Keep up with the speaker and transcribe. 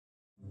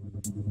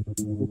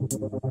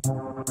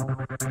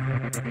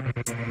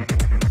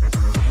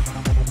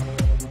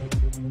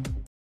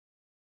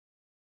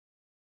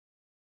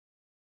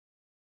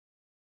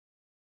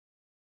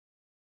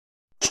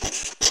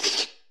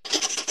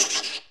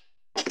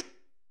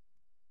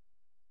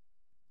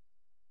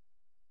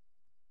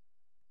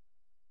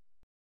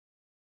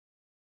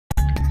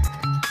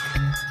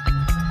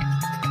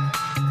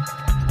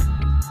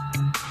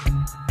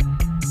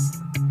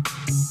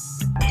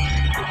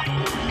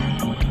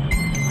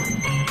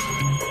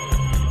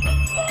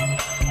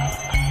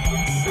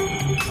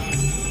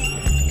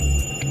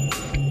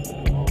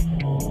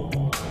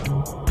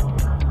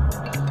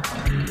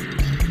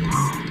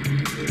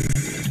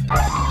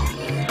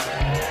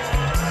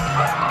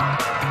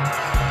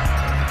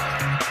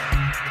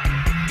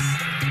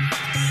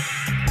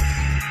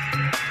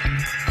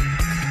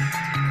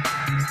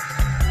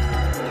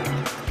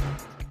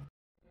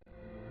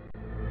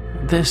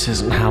This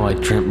isn't how I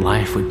dreamt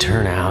life would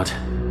turn out.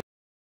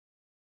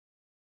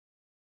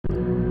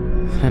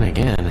 Then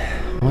again,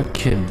 what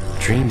kid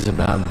dreams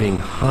about being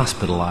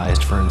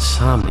hospitalized for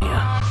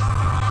insomnia?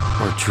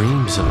 Or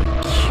dreams of a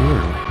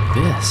cure like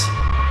this?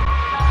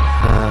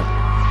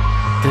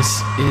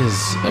 This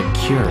is a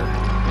cure,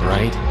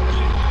 right?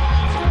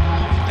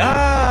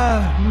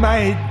 Ah,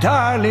 my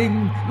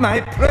darling, my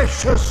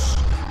precious,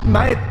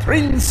 my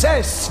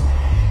princess.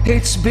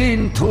 It's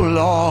been too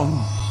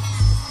long.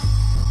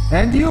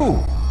 And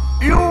you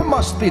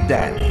must be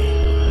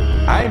Danny.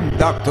 I'm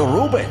Dr.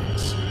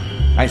 Rubens.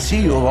 I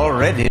see you've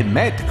already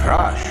met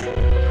Crush.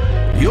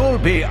 You'll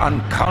be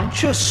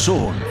unconscious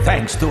soon,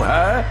 thanks to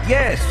her,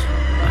 yes.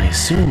 I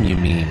assume you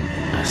mean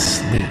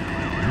asleep.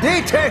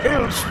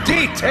 Details,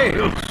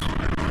 details.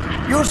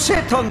 You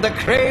sit on the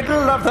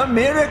cradle of the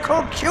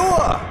miracle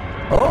cure.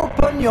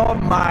 Open your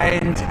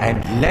mind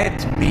and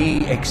let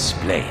me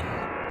explain.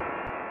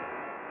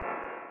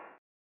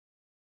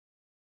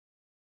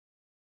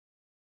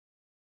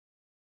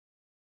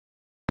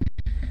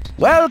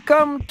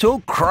 Welcome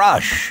to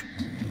Crush.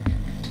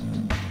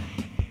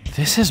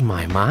 This is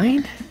my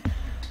mind?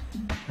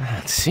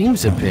 It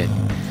seems a bit...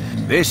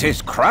 This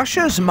is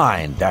Crush's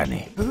mind,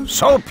 Danny.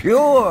 So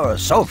pure,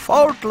 so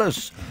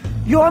faultless.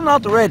 You're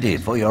not ready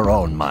for your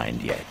own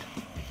mind yet.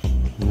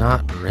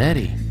 Not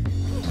ready.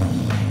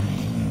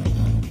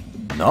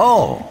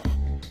 No.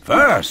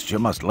 First, you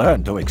must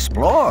learn to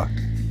explore.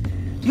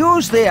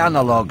 Use the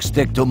analog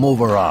stick to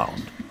move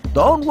around.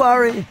 Don't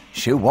worry,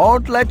 she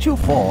won't let you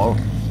fall.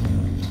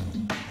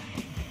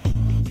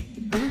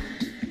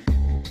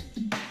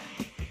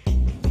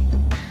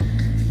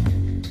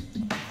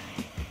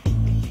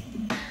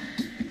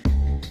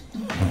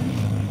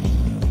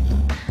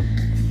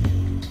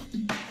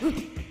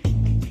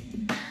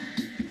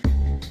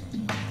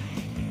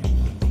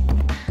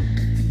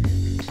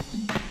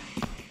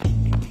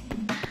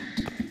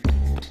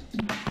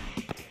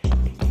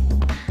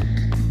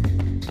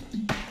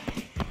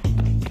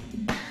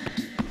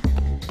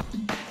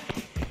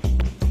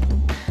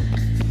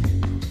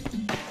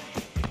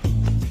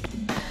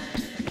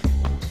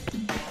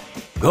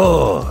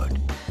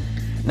 Good.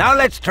 Now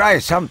let's try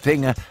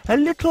something a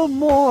little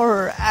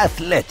more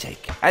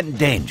athletic and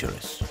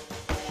dangerous.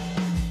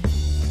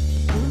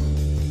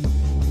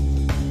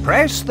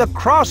 Press the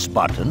cross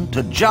button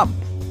to jump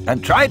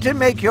and try to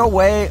make your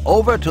way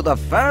over to the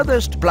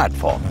furthest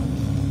platform.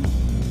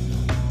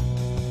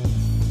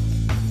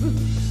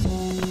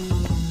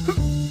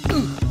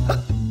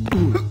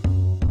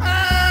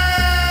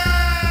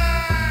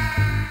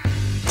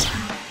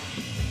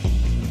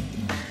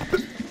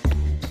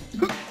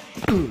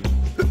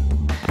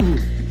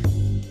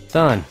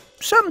 Done.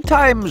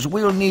 Sometimes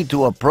we'll need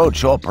to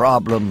approach your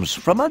problems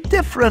from a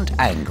different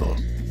angle.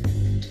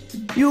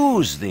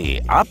 Use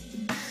the up.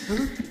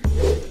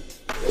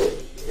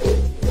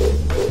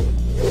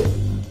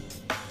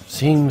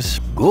 Seems...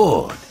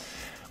 Good.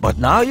 But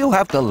now you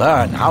have to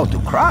learn how to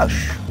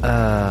crush.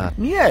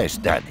 Yes,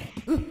 Danny.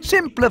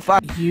 Simplify.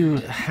 You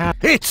have...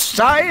 It's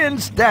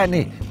science,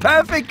 Danny.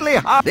 Perfectly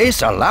hard.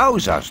 This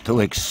allows us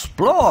to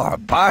explore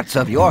parts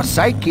of your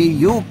psyche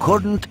you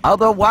couldn't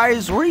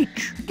otherwise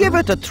reach. Give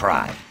it a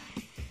try.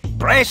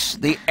 Press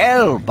the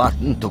L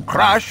button to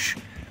crush,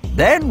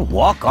 then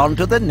walk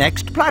onto the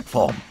next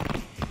platform.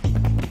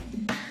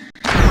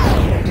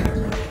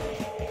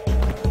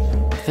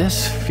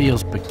 This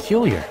feels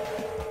peculiar.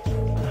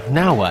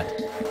 Now what?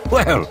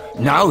 Well,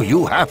 now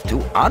you have to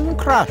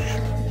uncrush.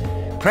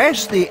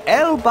 Press the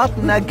L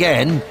button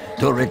again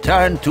to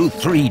return to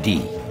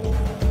 3D.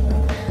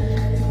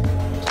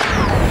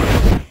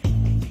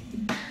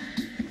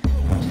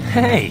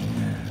 Hey,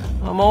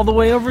 I'm all the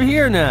way over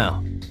here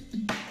now.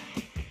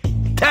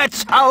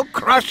 That's how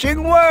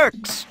crushing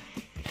works.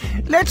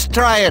 Let's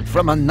try it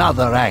from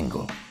another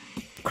angle.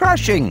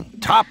 Crushing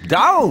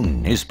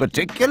top-down is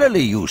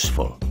particularly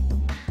useful.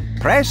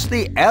 Press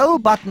the L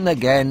button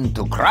again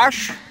to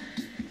crush,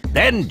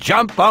 then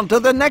jump onto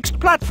the next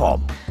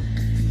platform.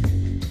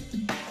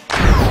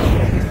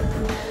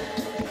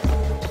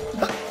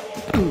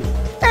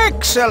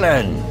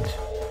 Excellent!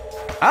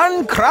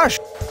 Uncrush.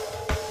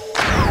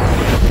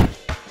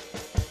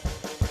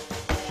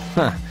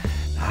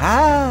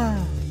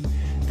 Ah,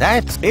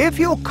 that's if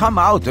you come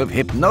out of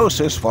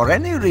hypnosis for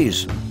any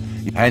reason,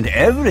 and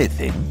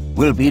everything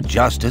will be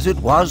just as it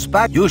was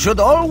back. You should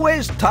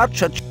always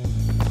touch a...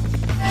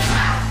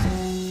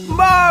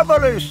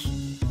 Marvelous!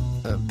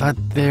 But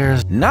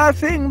there's...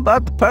 Nothing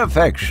but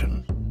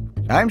perfection.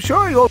 I'm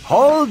sure you'll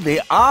hold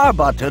the R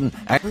button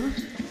and...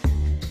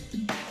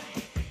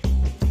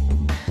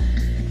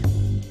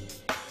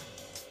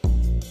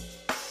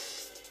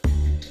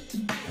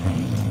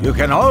 You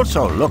can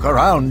also look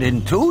around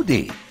in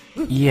 2D.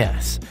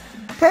 Yes.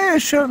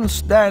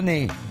 Patience,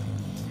 Danny.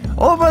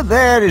 Over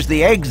there is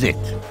the exit.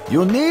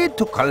 You need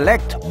to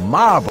collect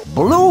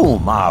blue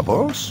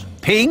marbles,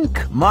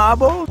 pink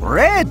marble,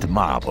 red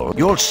marble.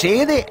 You'll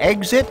see the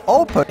exit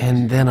open.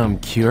 And then I'm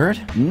cured?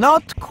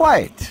 Not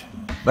quite.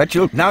 But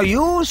you'll now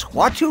use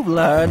what you've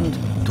learned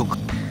to...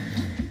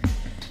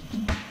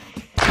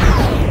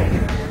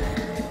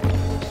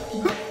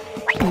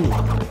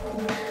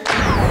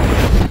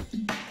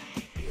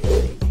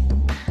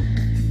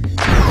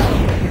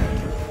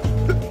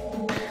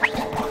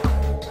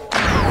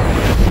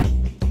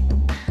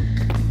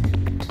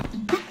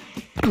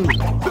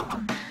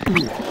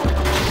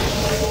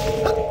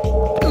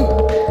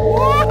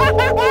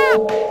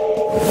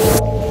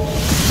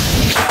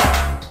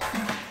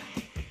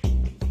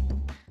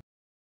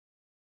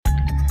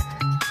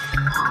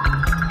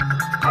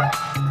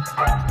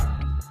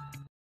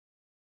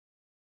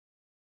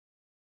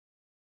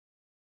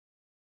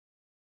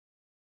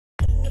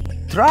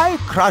 Try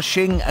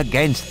crushing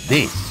against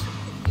this.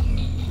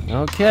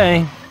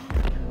 Okay.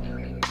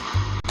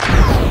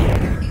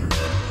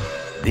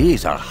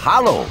 These are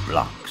hollow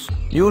blocks.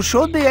 You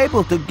should be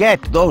able to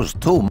get those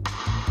two.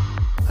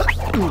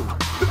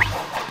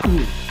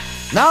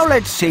 Now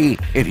let's see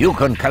if you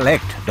can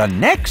collect the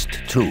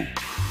next two.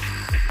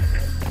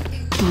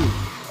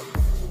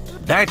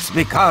 That's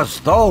because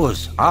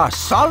those are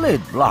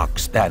solid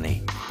blocks,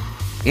 Danny.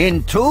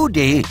 In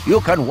 2D, you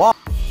can walk.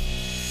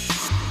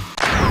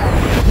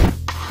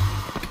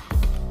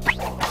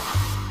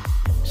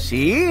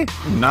 See?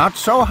 Not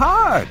so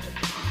hard.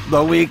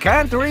 Though we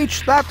can't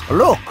reach that.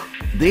 Look,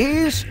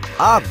 these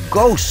are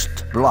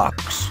ghost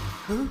blocks.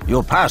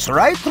 You pass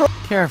right through.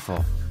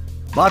 Careful.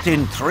 But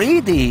in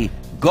 3D,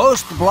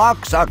 ghost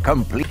blocks are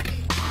complete.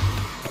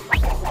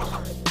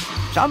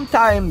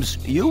 Sometimes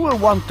you will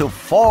want to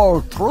fall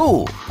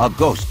through a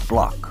ghost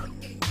block.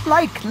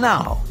 Like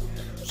now.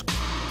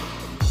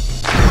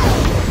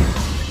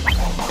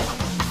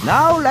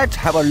 Now let's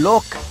have a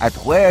look at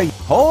where you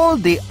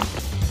hold the...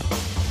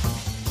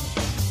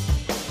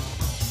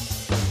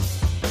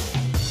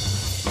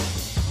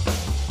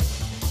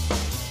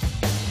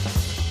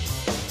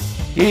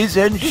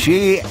 Isn't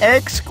she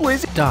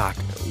exquisite? Doc,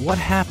 what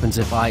happens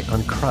if I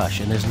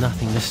uncrush and there's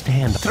nothing to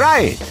stand on? Try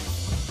it.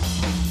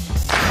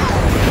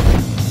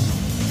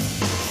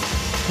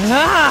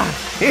 Ah!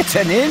 It's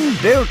an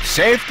inbuilt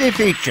safety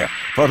feature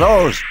for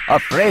those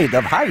afraid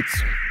of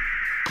heights.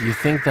 You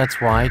think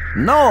that's why?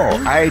 No,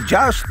 I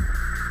just...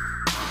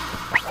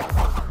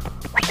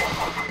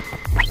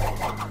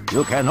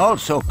 You can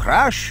also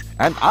crash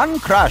and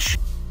uncrash.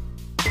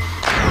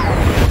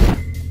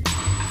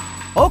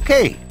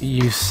 Okay.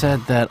 You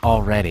said that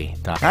already,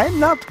 Doc. I'm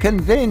not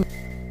convinced.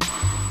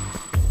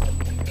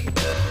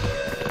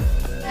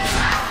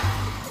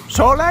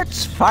 So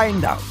let's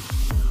find out.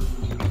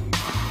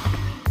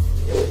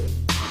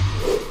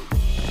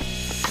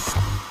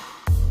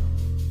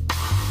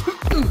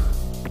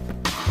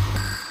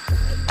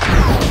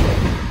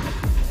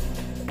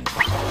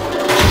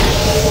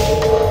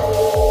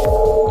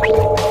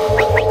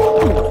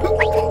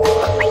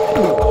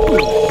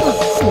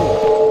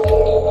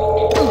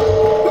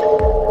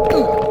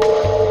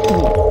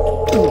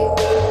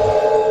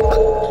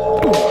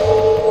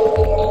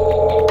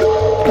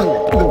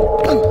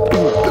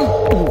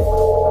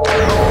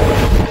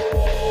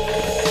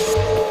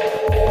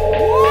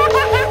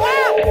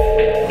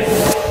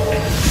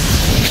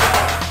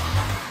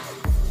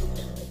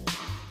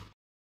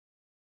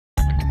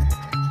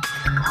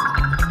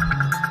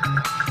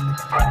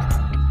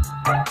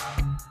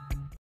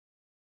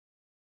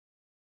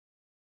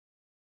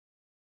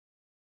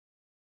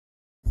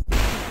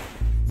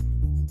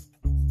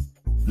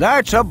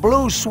 That's a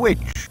blue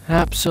switch.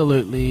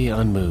 Absolutely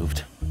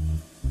unmoved.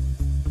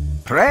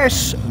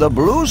 Press the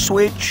blue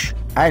switch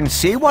and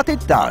see what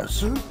it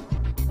does.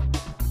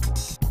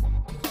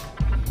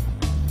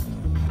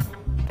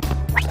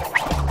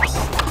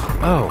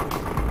 Oh,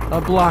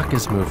 a block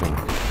is moving.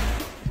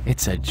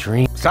 It's a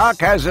dream.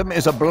 Sarcasm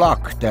is a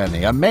block,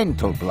 Danny, a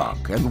mental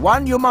block, and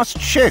one you must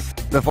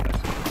shift before...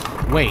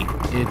 Wait,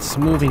 it's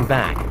moving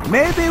back.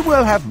 Maybe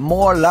we'll have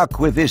more luck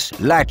with this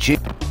latching.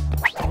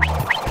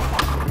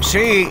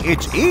 See,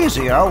 it's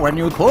easier when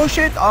you push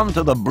it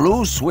onto the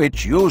blue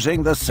switch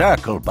using the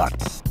circle button.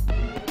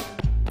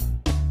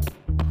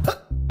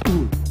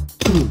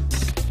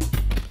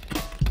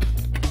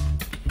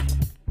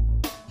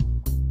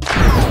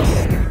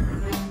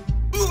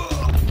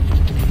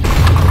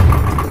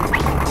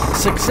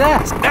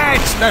 Success!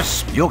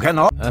 That's the... You can...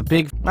 A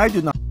big... I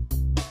do not...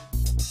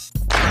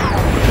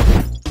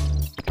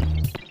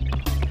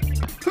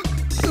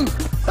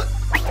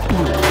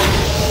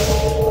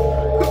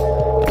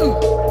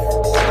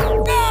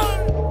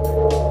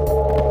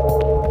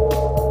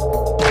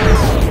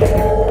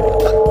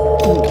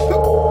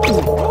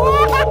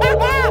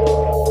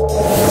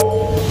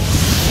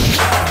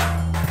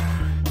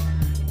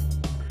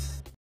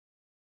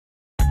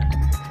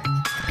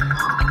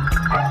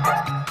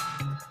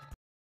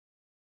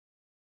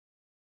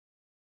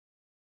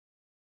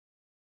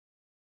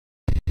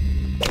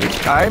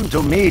 Time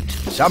to meet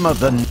some of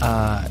the...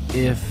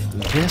 If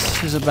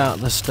this is about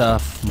the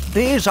stuff...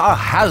 These are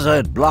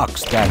hazard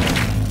blocks, Danny.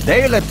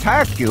 They'll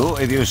attack you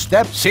if you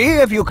step... See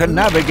if you can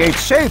navigate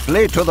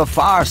safely to the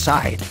far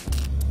side.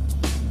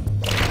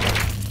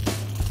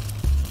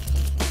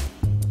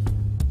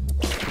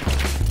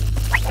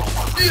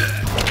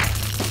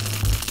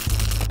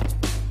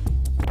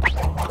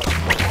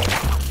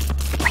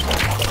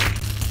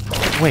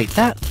 Wait,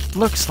 that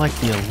looks like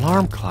the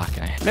alarm clock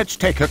Let's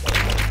take a...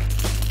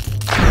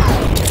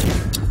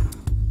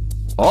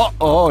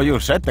 Uh-oh, you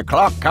set the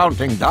clock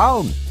counting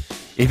down.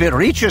 If it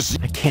reaches...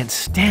 I can't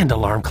stand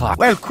alarm clock.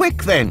 Well,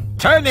 quick then.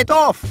 Turn it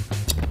off.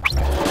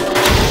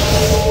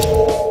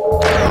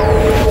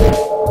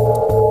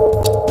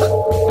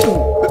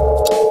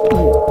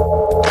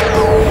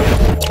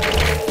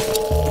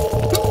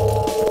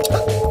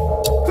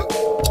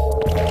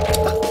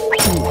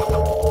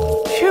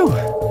 Phew,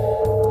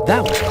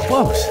 that was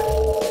close.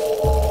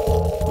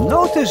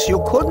 Notice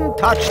you couldn't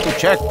touch the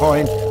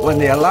checkpoint when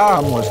the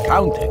alarm was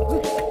counting.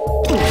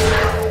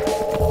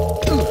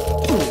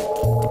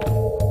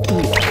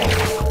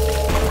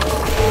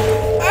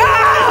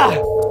 Ah!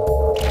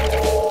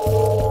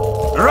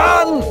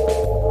 Run!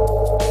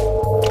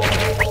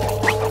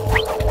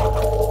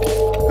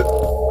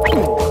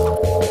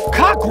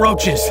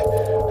 Cockroaches!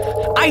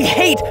 I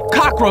hate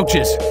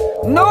cockroaches!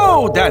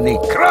 No, Danny,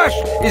 Crush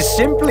is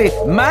simply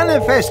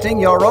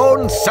manifesting your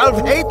own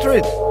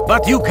self-hatred.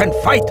 But you can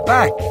fight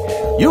back.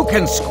 You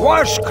can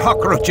squash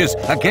cockroaches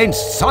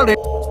against solid...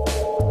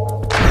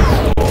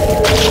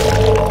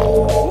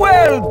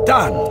 Well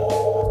done!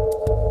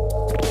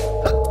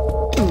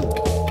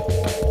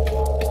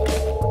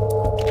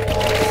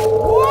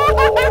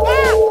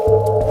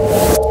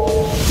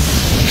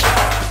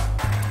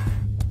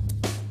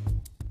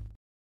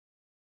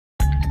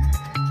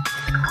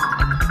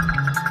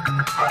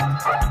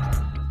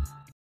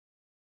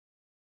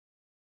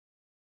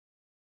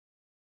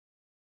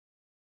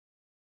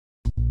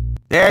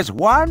 There's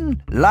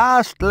one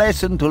last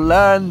lesson to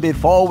learn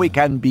before we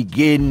can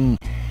begin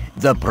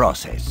the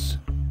process.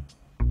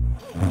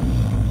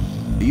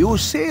 You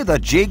see the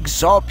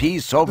jigsaw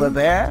piece over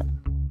there?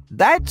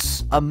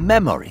 That's a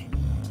memory.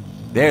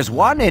 There's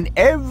one in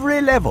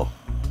every level.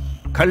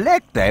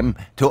 Collect them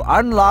to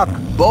unlock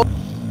both.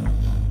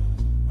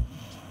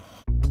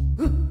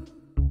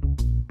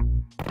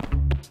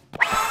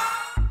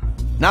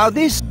 Now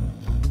this...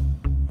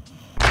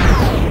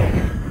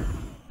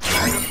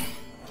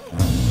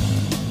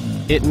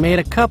 It made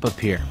a cup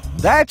appear.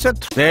 That's a...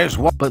 There's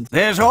one, but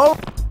there's all...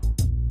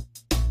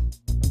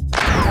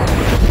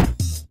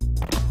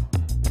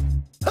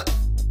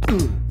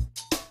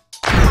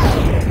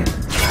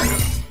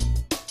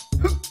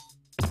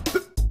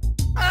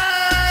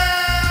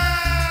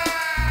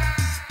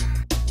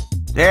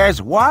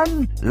 There's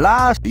one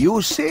last...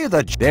 You see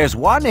that there's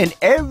one in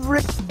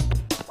every...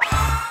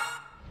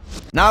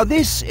 Now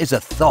this is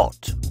a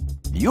thought.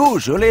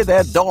 Usually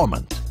they're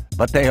dormant,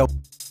 but they are...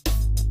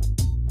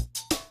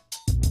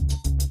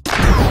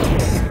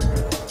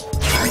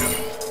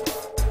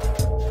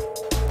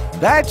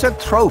 That's a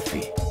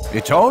trophy.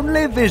 It's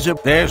only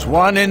visible. There's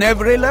one in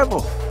every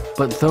level.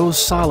 But those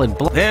solid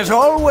blocks... There's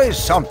always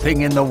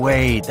something in the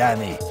way,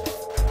 Danny.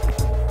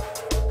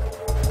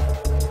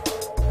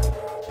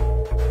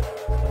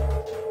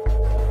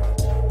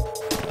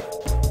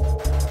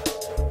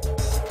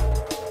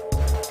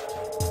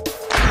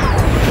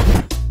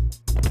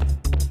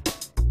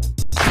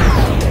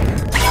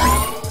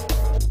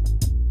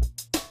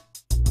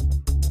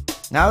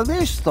 Now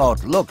this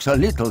thought looks a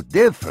little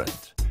different.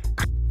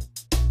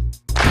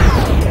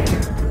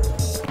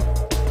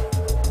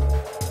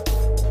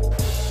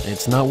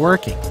 It's not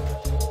working.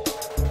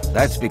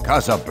 That's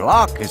because a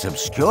block is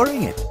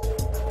obscuring it.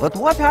 But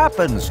what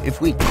happens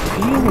if we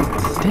Feel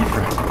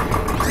different.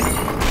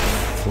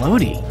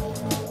 Floaty.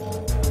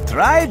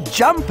 try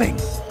jumping?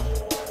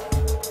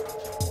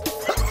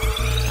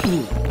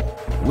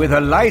 With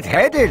a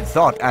light-headed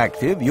thought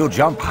active, you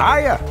jump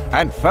higher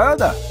and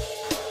further.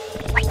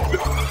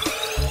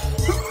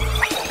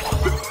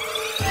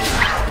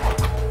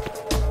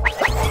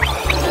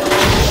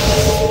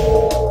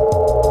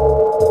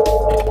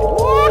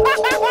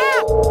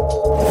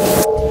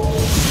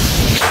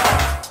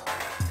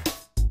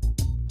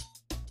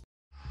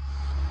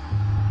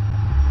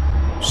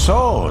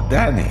 So,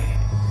 Danny,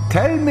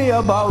 tell me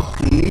about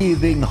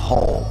leaving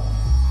home.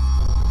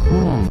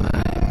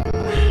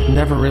 I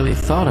never really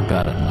thought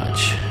about it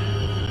much.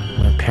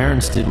 My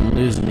parents didn't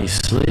lose any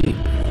sleep.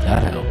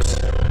 That helps.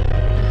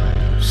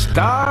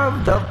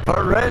 Starved of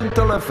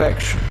parental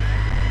affection.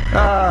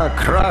 Ah,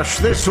 Crush,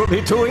 this will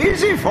be too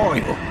easy for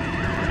you.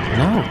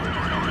 No,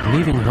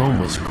 leaving home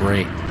was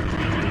great.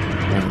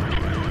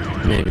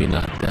 Well, maybe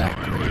not that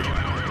great.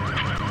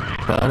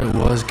 But it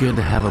was good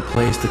to have a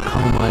place to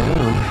call my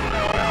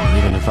own,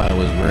 even if I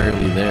was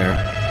rarely there.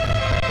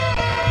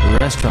 The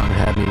restaurant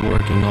had me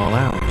working all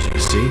hours, you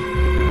see.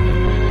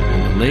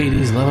 And the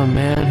ladies love a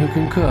man who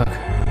can cook.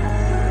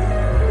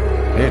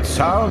 It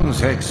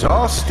sounds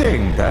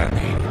exhausting,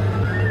 Danny.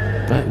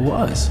 It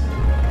was.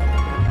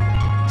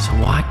 So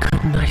why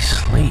couldn't I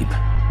sleep?